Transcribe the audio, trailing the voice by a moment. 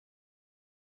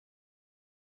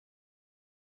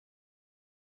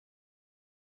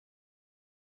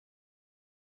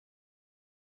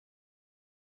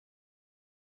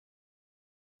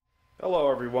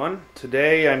Hello everyone.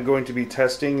 Today I'm going to be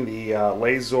testing the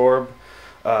LASORB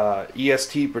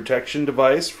ESD protection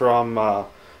device from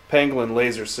Pangolin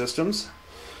Laser Systems.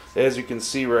 As you can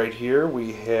see right here,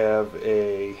 we have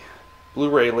a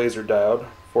Blu-ray laser diode,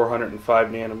 405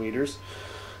 nanometers.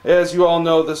 As you all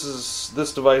know, this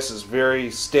device is very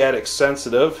static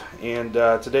sensitive, and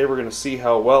today we're going to see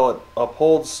how well it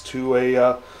upholds to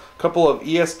a couple of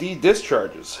ESD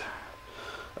discharges.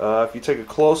 If you take a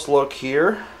close look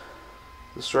here,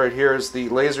 this right here is the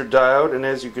laser diode, and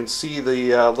as you can see,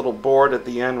 the little board at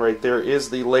the end right there is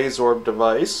the LASORB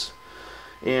device.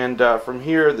 And from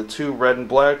here, the two red and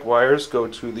black wires go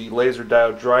to the laser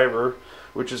diode driver,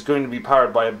 which is going to be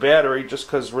powered by a battery. Just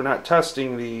because we're not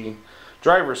testing the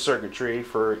driver circuitry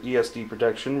for ESD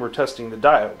protection, we're testing the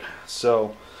diode.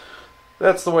 So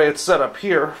that's the way it's set up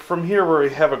here. From here,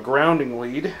 we have a grounding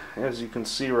lead, as you can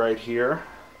see right here.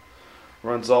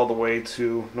 Runs all the way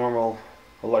to normal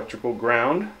electrical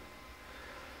ground,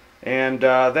 and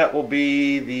that will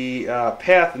be the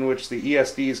path in which the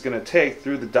ESD is going to take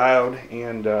through the diode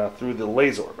and through the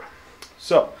LASORB.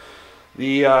 So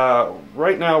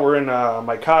right now we're in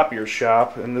my copier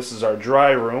shop, and this is our dry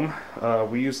room.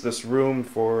 We use this room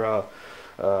for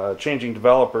changing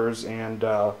developers, and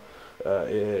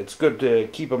it's good to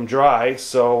keep them dry,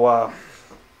 so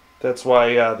that's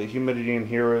why the humidity in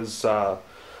here is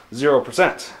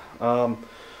 0%.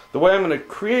 The way I'm going to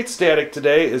create static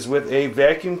today is with a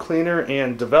vacuum cleaner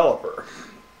and developer.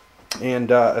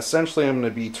 And essentially I'm going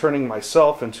to be turning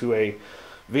myself into a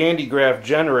Van de Graaff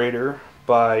generator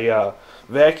by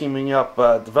vacuuming up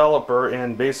developer,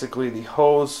 and basically the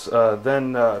hose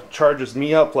then charges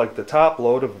me up like the top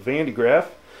load of a Van de Graaff,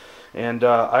 and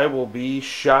I will be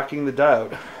shocking the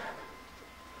diode.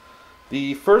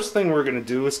 The first thing we're going to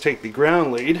do is take the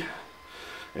ground lead,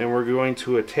 and we're going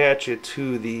to attach it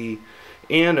to the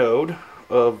anode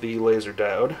of the laser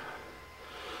diode.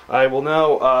 I will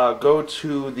now go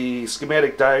to the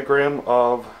schematic diagram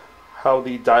of how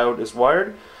the diode is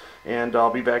wired, and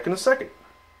I'll be back in a second.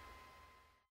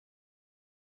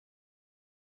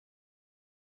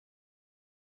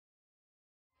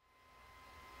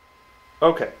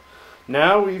 Okay,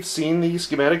 now we've seen the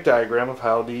schematic diagram of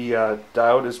how the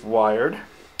diode is wired,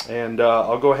 and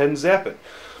I'll go ahead and zap it.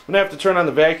 I'm going to have to turn on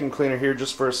the vacuum cleaner here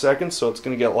just for a second, so it's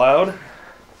going to get loud.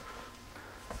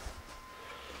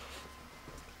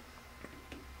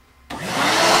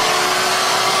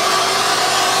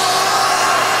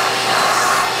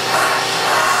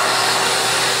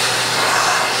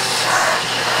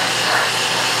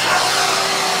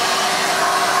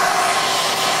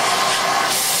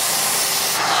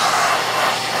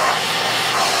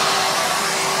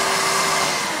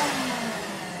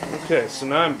 Okay, so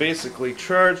now I'm basically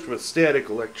charged with static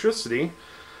electricity.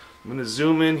 I'm going to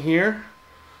zoom in here,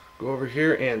 go over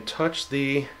here and touch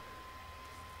the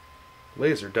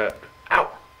laser diode.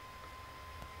 Ow!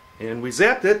 And we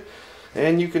zapped it,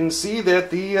 and you can see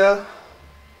that the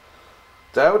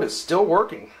diode is still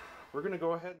working. We're going to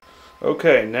go ahead.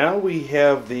 Okay, now we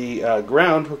have the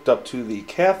ground hooked up to the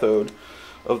cathode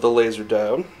of the laser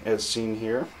diode, as seen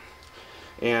here.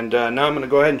 And now I'm going to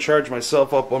go ahead and charge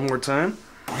myself up one more time.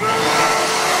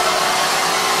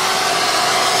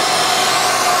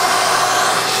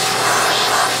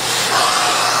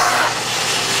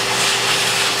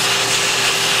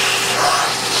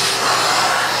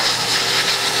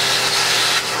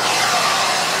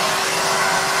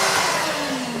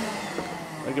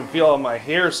 I can feel all my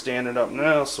hair standing up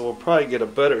now, so we'll probably get a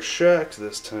better shock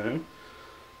this time.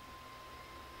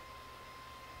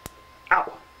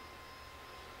 Ow!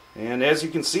 And as you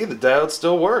can see, the diode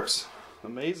still works.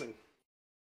 Amazing.